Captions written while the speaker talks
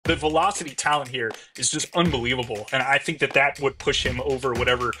the velocity talent here is just unbelievable, and I think that would push him over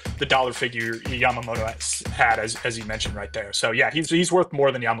whatever the dollar figure Yamamoto had, as you mentioned right there. So yeah, he's worth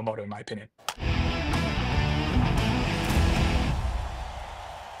more than Yamamoto in my opinion.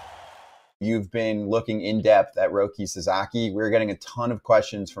 You've been looking in depth at Roki Sasaki. We're getting a ton of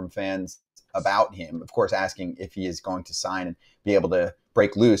questions from fans about him, of course, asking if he is going to sign and be able to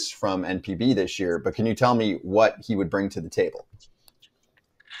break loose from NPB this year. But can you tell me what he would bring to the table?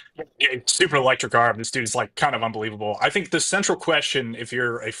 Yeah, super electric arm. This dude is like kind of unbelievable. I think the central question, if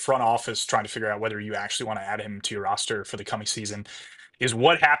you're a front office trying to figure out whether you actually want to add him to your roster for the coming season, is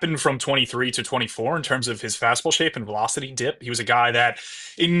what happened from 23 to 24 in terms of his fastball shape and velocity dip. He was a guy that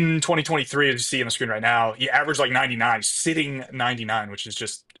in 2023, as you see on the screen right now, he averaged like 99, sitting 99, which is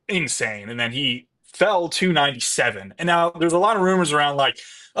just insane. And then he fell to 97. And now there's a lot of rumors around like,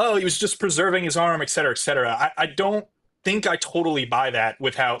 oh, he was just preserving his arm, et cetera, et cetera. I don't think I totally buy that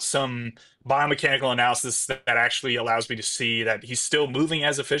without some biomechanical analysis that actually allows me to see that he's still moving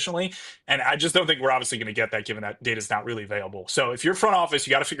as efficiently. And I just don't think we're obviously going to get that given that data is not really available. So if you're front office, you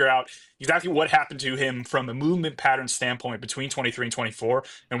got to figure out exactly what happened to him from a movement pattern standpoint between 23 and 24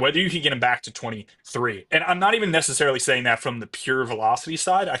 and whether you can get him back to 23. And I'm not even necessarily saying that from the pure velocity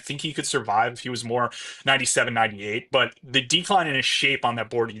side. I think he could survive if he was more 97, 98, but the decline in his shape on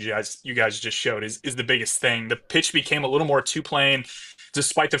that board you guys just showed is the biggest thing. The pitch became a little more two-plane,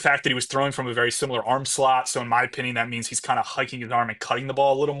 despite the fact that he was throwing from a very similar arm slot. So in my opinion, that means he's kind of hiking his arm and cutting the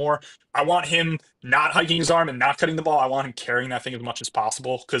ball a little more. I want him not hiking his arm and not cutting the ball. I want him carrying that thing as much as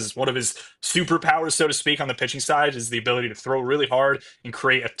possible because one of his superpowers, so to speak, on the pitching side is the ability to throw really hard and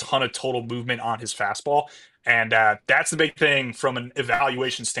create a ton of total movement on his fastball. And that's the big thing from an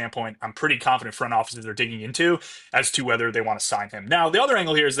evaluation standpoint. I'm pretty confident front offices are digging into as to whether they want to sign him. Now, the other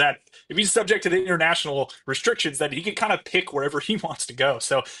angle here is that if he's subject to the international restrictions, that he can kind of pick wherever he wants to go.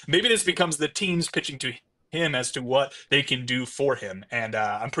 So maybe this becomes the teams pitching to him as to what they can do for him. And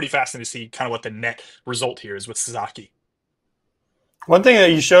I'm pretty fascinated to see kind of what the net result here is with Sasaki. One thing that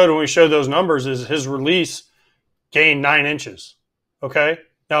you showed when we showed those numbers is his release gained 9 inches. Okay.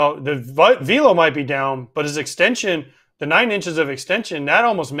 Now, the velo might be down, but his extension, the 9 inches of extension, that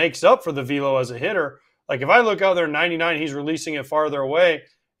almost makes up for the velo as a hitter. Like if I look out there 99, he's releasing it farther away,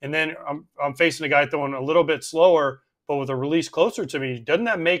 and then I'm facing a guy throwing a little bit slower, but with a release closer to me. Doesn't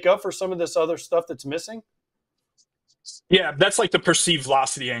that make up for some of this other stuff that's missing? Yeah, that's like the perceived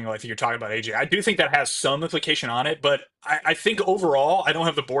velocity angle I think you're talking about, AJ. I do think that has some implication on it, but I think overall, I don't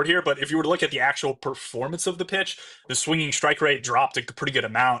have the board here, but if you were to look at the actual performance of the pitch, the swinging strike rate dropped a pretty good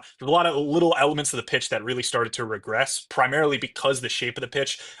amount. There's a lot of little elements of the pitch that really started to regress, primarily because the shape of the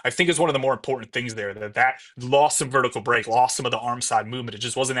pitch, I think, is one of the more important things there, that lost some vertical break, lost some of the arm side movement. It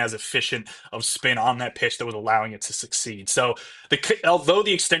just wasn't as efficient of spin on that pitch that was allowing it to succeed. So although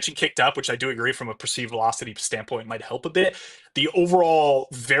the extension kicked up, which I do agree from a perceived velocity standpoint might help a bit, the overall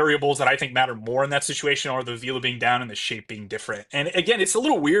variables that I think matter more in that situation are the velo being down and the shape being different. And again, it's a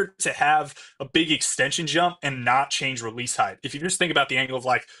little weird to have a big extension jump and not change release height. If you just think about the angle of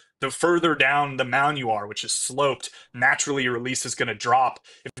like the further down the mound you are, which is sloped, naturally your release is going to drop.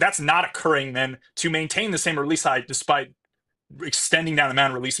 If that's not occurring, then to maintain the same release height despite extending down the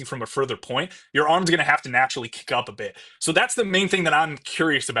mound, releasing from a further point, your arm's going to have to naturally kick up a bit. So that's the main thing that I'm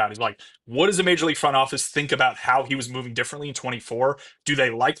curious about is like, what does the Major League front office think about how he was moving differently in 24? Do they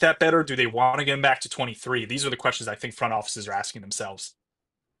like that better? Do they want to get him back to 23? These are the questions I think front offices are asking themselves.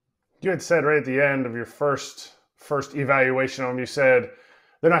 You had said right at the end of your first evaluation on him, you said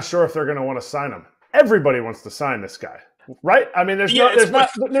they're not sure if they're going to want to sign him. Everybody wants to sign this guy, right? I mean, they're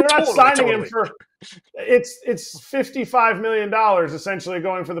not signing him for. It's $55 million essentially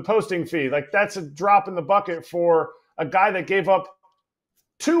going for the posting fee. Like that's a drop in the bucket for a guy that gave up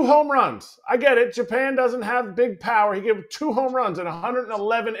 2 home runs. I get it. Japan doesn't have big power. He gave 2 home runs in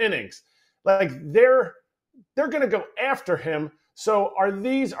 111 innings. Like they're going to go after him. So are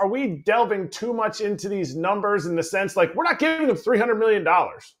we delving too much into these numbers in the sense like we're not giving him $300 million.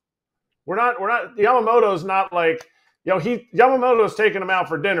 We're not Yamamoto's not like, Yamamoto's taking him out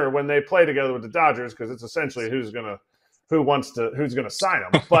for dinner when they play together with the Dodgers because it's essentially who's gonna sign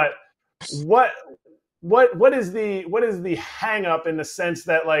him. But what is the hang up in the sense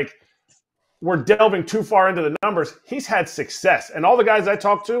that like we're delving too far into the numbers? He's had success, and all the guys I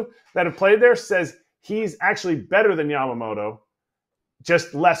talked to that have played there says he's actually better than Yamamoto,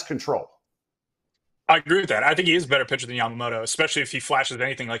 just less control. I agree with that. I think he is a better pitcher than Yamamoto, especially if he flashes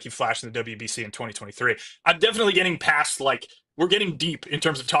anything like he flashed in the WBC in 2023. I'm definitely getting past, like, we're getting deep in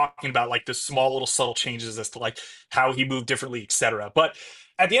terms of talking about, like, the small little subtle changes as to, like, how he moved differently, etc. But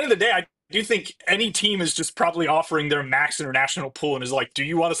at the end of the day, I do think any team is just probably offering their max international pool and is like, do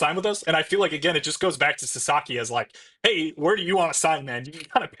you want to sign with us? And I feel like, again, it just goes back to Sasaki as like, hey, where do you want to sign, man? You can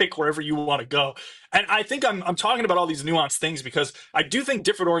kind of pick wherever you want to go. And I think I'm talking about all these nuanced things because I do think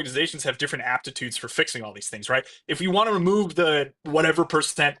different organizations have different aptitudes for fixing all these things, right? If you want to remove the whatever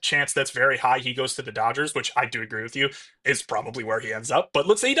percent chance that's very high he goes to the Dodgers, which I do agree with you, is probably where he ends up. But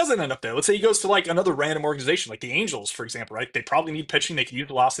let's say he doesn't end up there. Let's say he goes to like another random organization, like the Angels, for example, right? They probably need pitching. They can use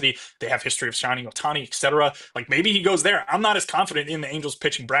velocity. They have history of signing Ohtani, etc. Like maybe he goes there. I'm not as confident in the Angels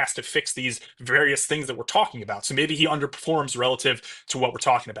pitching brass to fix these various things that we're talking about. So maybe he underperforms relative to what we're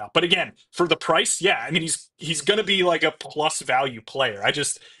talking about. But again, for the price, yeah, I mean he's going to be like a plus value player.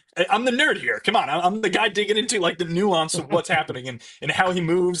 I'm the nerd here. Come on. I'm the guy digging into like the nuance of what's happening and how he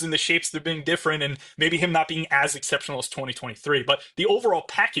moves and the shapes that are being different and maybe him not being as exceptional as 2023. But the overall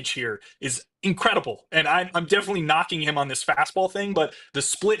package here is incredible. And I'm definitely knocking him on this fastball thing. But the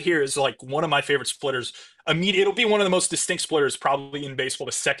split here is like one of my favorite splitters. It'll be one of the most distinct splitters probably in baseball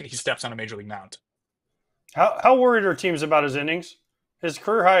the second he steps on a major league mound. How worried are teams about his innings? His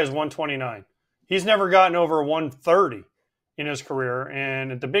career high is 129. He's never gotten over 130 in his career.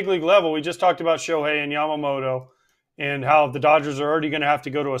 And at the big league level, we just talked about Shohei and Yamamoto and how the Dodgers are already going to have to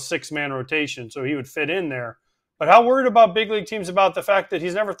go to a 6-man rotation, so he would fit in there. But how worried about big league teams about the fact that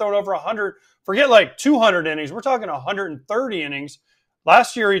he's never thrown over 100? Forget like 200 innings. We're talking 130 innings.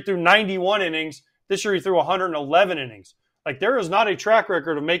 Last year, he threw 91 innings. This year, he threw 111 innings. Like, there is not a track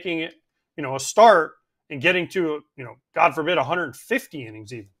record of making it, a start and getting to, God forbid, 150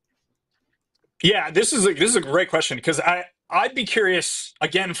 innings even. Yeah, this is a great question because I'd be curious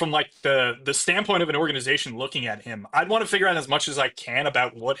again from like the standpoint of an organization looking at him. I'd want to figure out as much as I can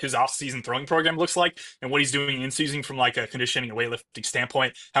about what his off-season throwing program looks like and what he's doing in season from like a conditioning and weightlifting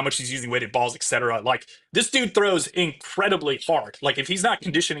standpoint, how much he's using weighted balls, etc. Like this dude throws incredibly hard. Like if he's not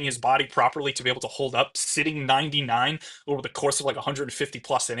conditioning his body properly to be able to hold up sitting 99 over the course of like 150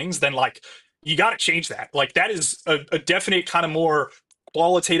 plus innings, then like you got to change that. Like that is a definite kind of more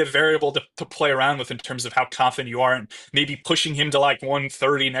qualitative variable to play around with in terms of how confident you are and maybe pushing him to like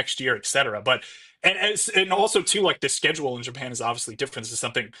 130 next year, etc. But and also too, like the schedule in Japan is obviously different. This is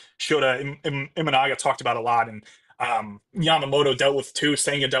something Shota Imanaga talked about a lot, and Yamamoto dealt with too,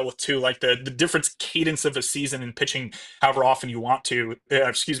 Senga dealt with too, like the different cadence of a season and pitching however often you want to,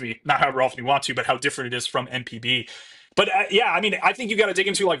 not however often you want to, but how different it is from NPB. But yeah, I mean, I think you got to dig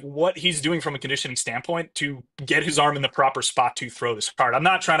into like what he's doing from a conditioning standpoint to get his arm in the proper spot to throw this hard. I'm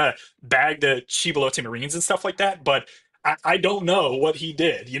not trying to bag the Chibalote Marines and stuff like that, but I don't know what he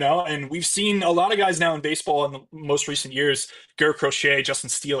did, and we've seen a lot of guys now in baseball in the most recent years, Garrett Crochet, Justin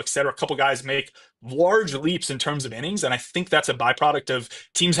Steele, et cetera, a couple guys make large leaps in terms of innings. And I think that's a byproduct of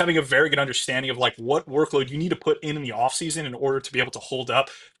teams having a very good understanding of like what workload you need to put in the offseason in order to be able to hold up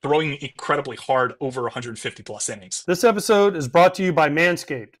throwing incredibly hard over 150 plus innings. This episode is brought to you by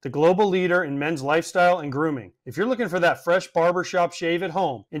Manscaped, the global leader in men's lifestyle and grooming. If you're looking for that fresh barbershop shave at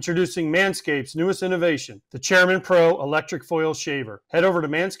home, introducing Manscaped's newest innovation, the Chairman Pro Electric Foil Shaver. Head over to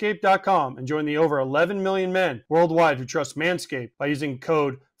manscaped.com and join the over 11 million men worldwide who trust Manscaped by using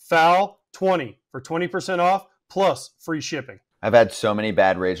code FOUL20 for 20% off plus free shipping. I've had so many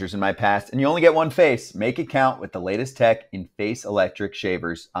bad razors in my past, and you only get one face. Make it count with the latest tech in face electric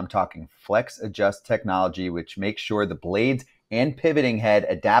shavers. I'm talking Flex Adjust technology, which makes sure the blades and pivoting head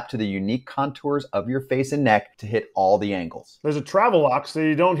adapt to the unique contours of your face and neck to hit all the angles. There's a travel lock so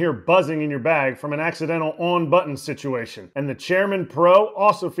you don't hear buzzing in your bag from an accidental on-button situation. And the Chairman Pro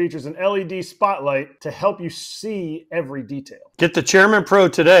also features an LED spotlight to help you see every detail. Get the Chairman Pro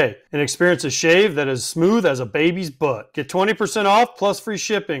today and experience a shave that is smooth as a baby's butt. Get 20% off plus free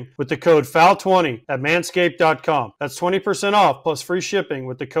shipping with the code FOUL20 at manscaped.com. That's 20% off plus free shipping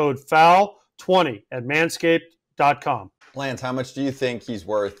with the code FOUL20 at manscaped.com. Lance, how much do you think he's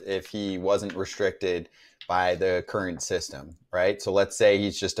worth if he wasn't restricted by the current system, right? So let's say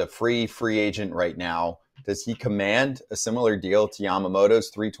he's just a free agent right now. Does he command a similar deal to Yamamoto's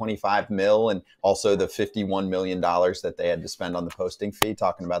 $325 million and also the $51 million that they had to spend on the posting fee,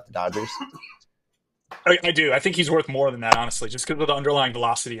 talking about the Dodgers? I do. I think he's worth more than that, honestly, just because of the underlying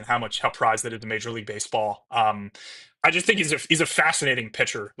velocity and how prized that is in Major League Baseball. I just think he's a fascinating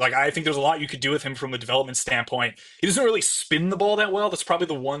pitcher. Like, I think there's a lot you could do with him from a development standpoint. He doesn't really spin the ball that well. That's probably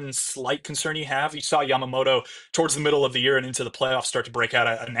the one slight concern you have. You saw Yamamoto towards the middle of the year and into the playoffs start to break out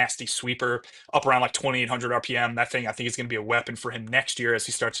a nasty sweeper up around like 2,800 RPM. That thing, I think, is going to be a weapon for him next year as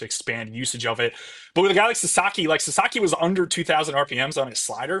he starts to expand usage of it. But with a guy like Sasaki was under 2,000 RPMs on his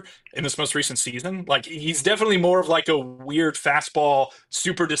slider in this most recent season. Like, he's definitely more of like a weird fastball,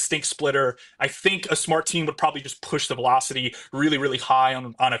 super distinct splitter. I think a smart team would probably just push the velocity really, really high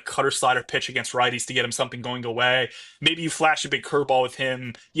on a cutter slider pitch against righties to get him something going away. Maybe you flash a big curveball with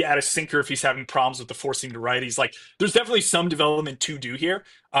him. You add a sinker if he's having problems with the four seam to righties. Like, there's definitely some development to do here.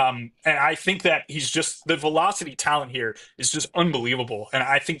 And I think that he's just, the velocity talent here is just unbelievable. And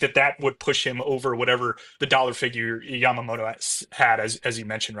I think that that would push him over whatever the dollar figure Yamamoto had, as you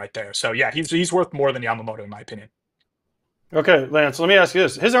mentioned right there. So yeah, he's worth more than Yamamoto in my opinion. Okay, Lance, let me ask you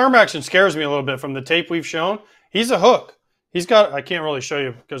this. His arm action scares me a little bit from the tape we've shown. He's a hook. He's got, I can't really show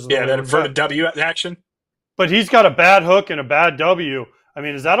you because of the that inverted W action. But he's got a bad hook and a bad W. I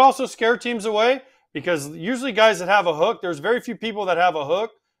mean, does that also scare teams away? Because usually guys that have a hook, there's very few people that have a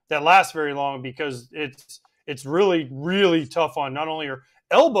hook that lasts very long because it's really, really tough on not only your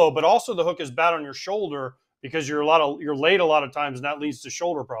elbow, but also the hook is bad on your shoulder because you're late a lot of times, and that leads to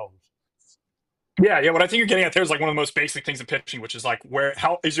shoulder problems. Yeah. What I think you're getting at there is like one of the most basic things in pitching, which is like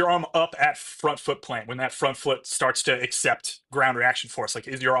how is your arm up at front foot plant when that front foot starts to accept ground reaction force? Like,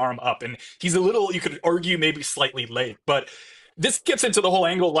 is your arm up? And he's a little, you could argue maybe slightly late, but this gets into the whole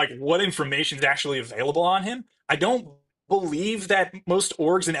angle, like what information is actually available on him. I don't believe that most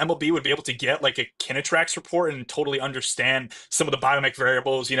orgs in MLB would be able to get like a Kinetrax report and totally understand some of the biomech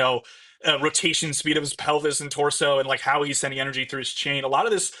variables, rotation speed of his pelvis and torso and like how he's sending energy through his chain. A lot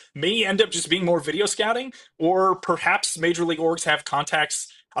of this may end up just being more video scouting, or perhaps major league orgs have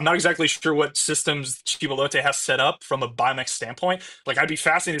contacts. I'm not exactly sure what systems Chibalote has set up from a biomech standpoint. Like, I'd be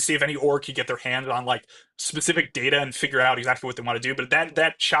fascinated to see if any org could get their hands on like specific data and figure out exactly what they want to do. But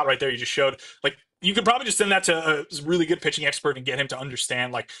that shot right there you just showed, like, you could probably just send that to a really good pitching expert and get him to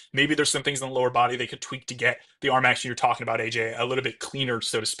understand, like, maybe there's some things in the lower body they could tweak to get the arm action you're talking about, AJ, a little bit cleaner,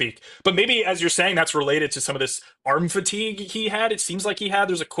 so to speak. But maybe, as you're saying, that's related to some of this arm fatigue he had. It seems like he had.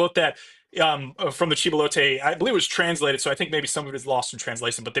 There's a quote that from the Chibalote, I believe it was translated, so I think maybe some of it is lost in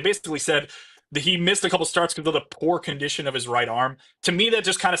translation, but they basically said that he missed a couple starts because of the poor condition of his right arm. To me, that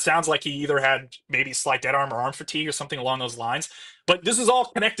just kind of sounds like he either had maybe slight dead arm or arm fatigue or something along those lines. But this is all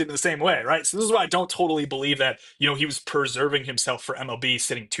connected in the same way, right? So this is why I don't totally believe that, he was preserving himself for MLB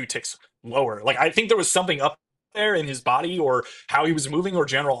sitting 2 ticks lower. Like, I think there was something up there in his body or how he was moving or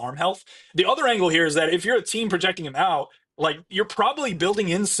general arm health. The other angle here is that if you're a team projecting him out, like, you're probably building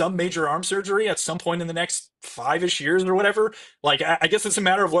in some major arm surgery at some point in the next 5-ish years or whatever. Like, I guess it's a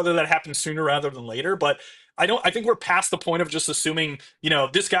matter of whether that happens sooner rather than later, but I think we're past the point of just assuming,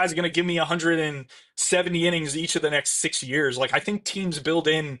 this guy's going to give me 170 innings each of the next 6 years. Like, I think teams build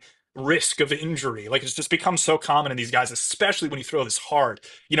in risk of injury. Like, it's just become so common in these guys, especially when you throw this hard.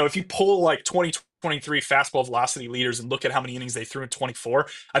 If you pull like 2023 fastball velocity leaders and look at how many innings they threw in 24,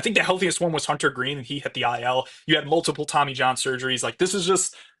 I think the healthiest one was Hunter Green, and he hit the IL. You had multiple Tommy John surgeries. Like, this is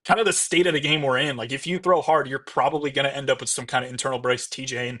just kind of the state of the game we're in. Like, if you throw hard, you're probably going to end up with some kind of internal brace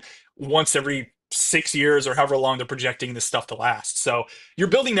TJ, and once every 6 years or however long they're projecting this stuff to last. So you're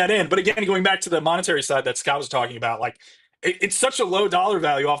building that in. But again, going back to the monetary side that Scott was talking about, like, it's such a low dollar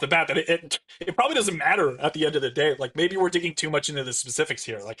value off the bat that it probably doesn't matter at the end of the day. Like, maybe we're digging too much into the specifics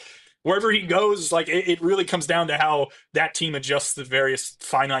here. Like, wherever he goes, like, it really comes down to how that team adjusts the various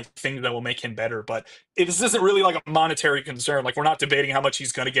finite things that will make him better. But this isn't really like a monetary concern. Like, we're not debating how much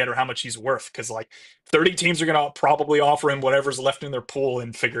he's going to get or how much he's worth, because like 30 teams are going to probably offer him whatever's left in their pool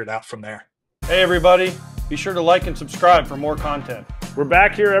and figure it out from there. Hey everybody, be sure to like and subscribe for more content. We're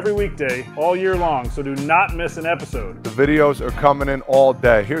back here every weekday, all year long, so do not miss an episode. The videos are coming in all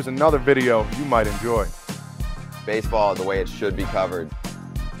day. Here's another video you might enjoy. Baseball the way it should be covered.